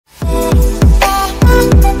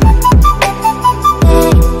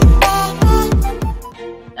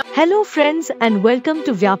friends and welcome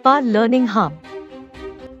to Vyapar Learning Hub.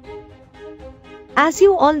 As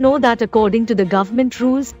you all know that according to the government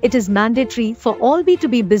rules, it is mandatory for all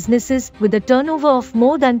B2B businesses with a turnover of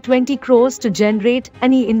more than 20 crores to generate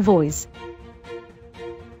an e-invoice.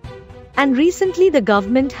 And recently the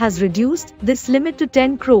government has reduced this limit to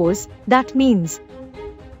 10 crores. That means,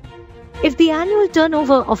 if the annual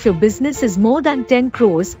turnover of your business is more than 10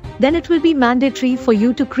 crores, then it will be mandatory for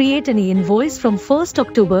you to create an e-invoice from 1st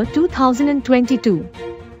October 2022.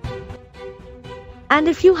 And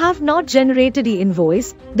if you have not generated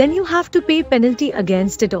e-invoice, then you have to pay penalty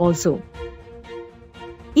against it also.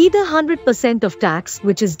 Either 100% of tax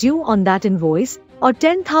which is due on that invoice or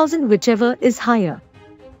 10,000 whichever is higher.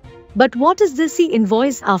 But what is this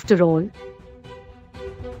e-invoice after all?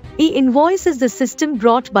 E-Invoice is the system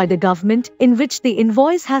brought by the government in which the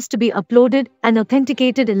invoice has to be uploaded and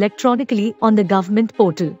authenticated electronically on the government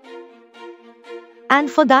portal.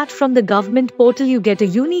 And for that from the government portal you get a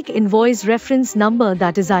unique invoice reference number,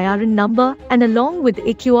 that is IRN number, and along with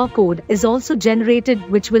a QR code is also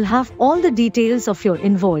generated which will have all the details of your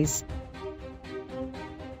invoice.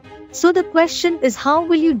 So the question is, how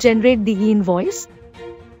will you generate the e-invoice?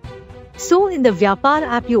 So in the Vyapar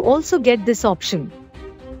app you also get this option.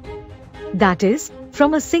 That is,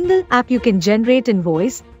 from a single app you can generate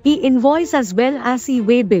invoice, e-invoice as well as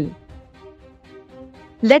e-way bill.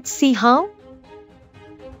 Let's see how.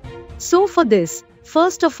 So for this,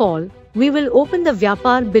 first of all, we will open the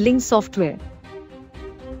Vyapar billing software.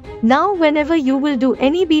 Now whenever you will do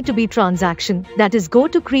any B2B transaction, that is go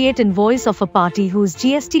to create invoice of a party whose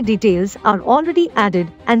GST details are already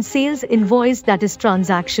added and sales invoice, that is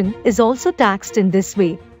transaction, is also taxed in this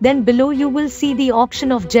way, then below you will see the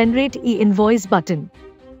option of generate e-invoice button.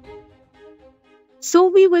 So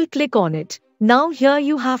we will click on it. Now here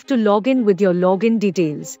you have to log in with your login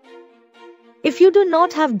details. If you do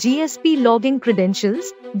not have GST login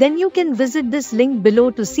credentials, then you can visit this link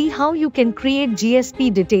below to see how you can create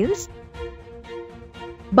GST details.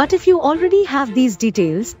 But if you already have these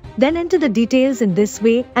details, then enter the details in this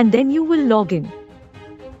way and then you will log in.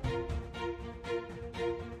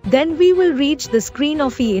 Then we will reach the screen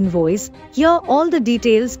of e-invoice. Here all the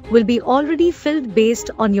details will be already filled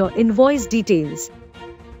based on your invoice details,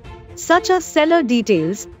 such as seller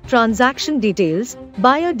details, transaction details,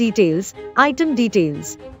 buyer details, item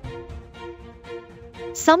details.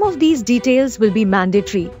 Some of these details will be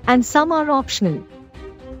mandatory and some are optional.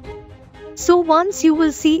 So once you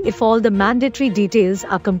will see if all the mandatory details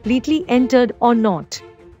are completely entered or not.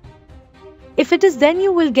 If it is, then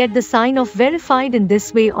you will get the sign of verified in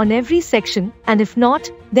this way on every section, and if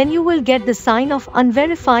not, then you will get the sign of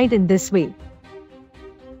unverified in this way.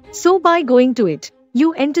 So by going to it,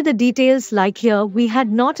 you enter the details, like here we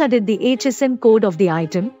had not added the HSM code of the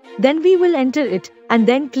item, then we will enter it and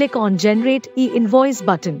then click on generate e-invoice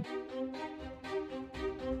button.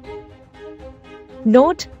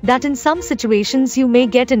 Note that in some situations you may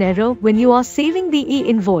get an error when you are saving the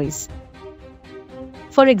e-invoice.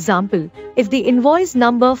 For example, if the invoice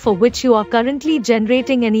number for which you are currently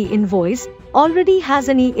generating an e-invoice already has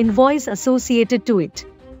an e-invoice associated to it,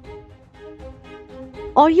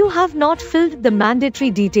 or you have not filled the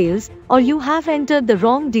mandatory details, or you have entered the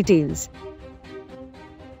wrong details,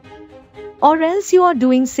 or else you are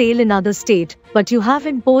doing sale in other state, but you have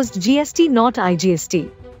imposed GST not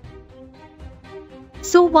IGST.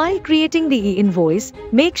 So while creating the e-invoice,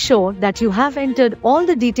 make sure that you have entered all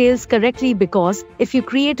the details correctly, because if you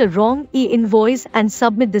create a wrong e-invoice and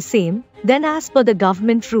submit the same, then as per the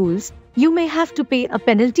government rules, you may have to pay a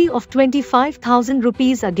penalty of 25,000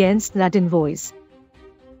 rupees against that invoice.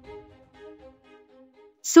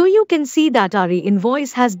 So you can see that our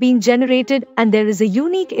e-invoice has been generated and there is a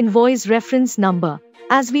unique invoice reference number,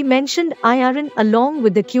 as we mentioned IRN, along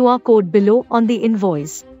with the QR code below on the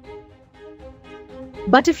invoice.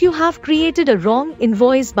 But if you have created a wrong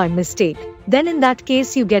invoice by mistake, then in that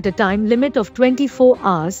case you get a time limit of 24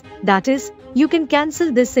 hours, that is, you can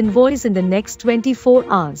cancel this invoice in the next 24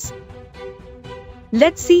 hours.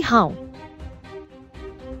 Let's see how.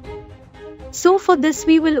 So for this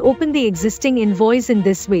we will open the existing invoice in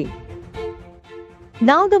this way.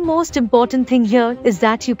 Now the most important thing here is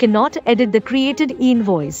that you cannot edit the created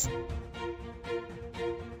e-invoice.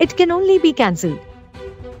 It can only be cancelled.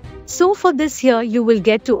 So for this here you will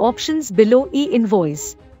get two options below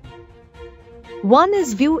e-invoice. One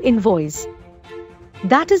is view invoice.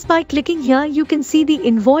 That is, by clicking here you can see the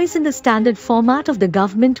invoice in the standard format of the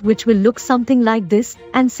government, which will look something like this,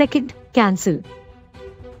 and second, cancel.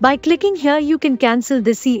 By clicking here you can cancel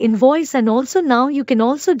this e-invoice, and also now you can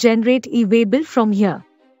also generate e-way bill from here.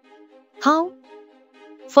 How?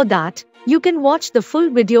 For that, you can watch the full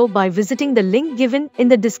video by visiting the link given in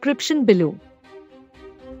the description below.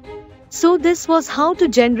 So this was how to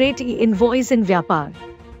generate e-Invoice in Vyapar.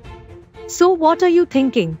 So what are you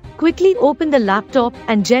thinking? Quickly open the laptop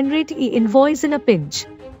and generate e-Invoice in a pinch.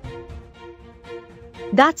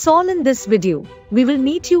 That's all in this video. We will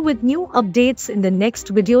meet you with new updates in the next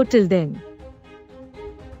video. Till then,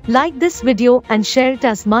 like this video and share it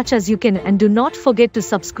as much as you can, and do not forget to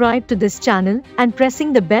subscribe to this channel and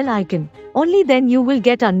pressing the bell icon. Only then you will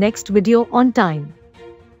get our next video on time.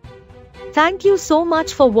 Thank you so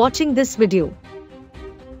much for watching this video.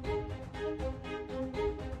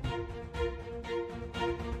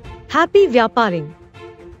 Happy Vyaparing!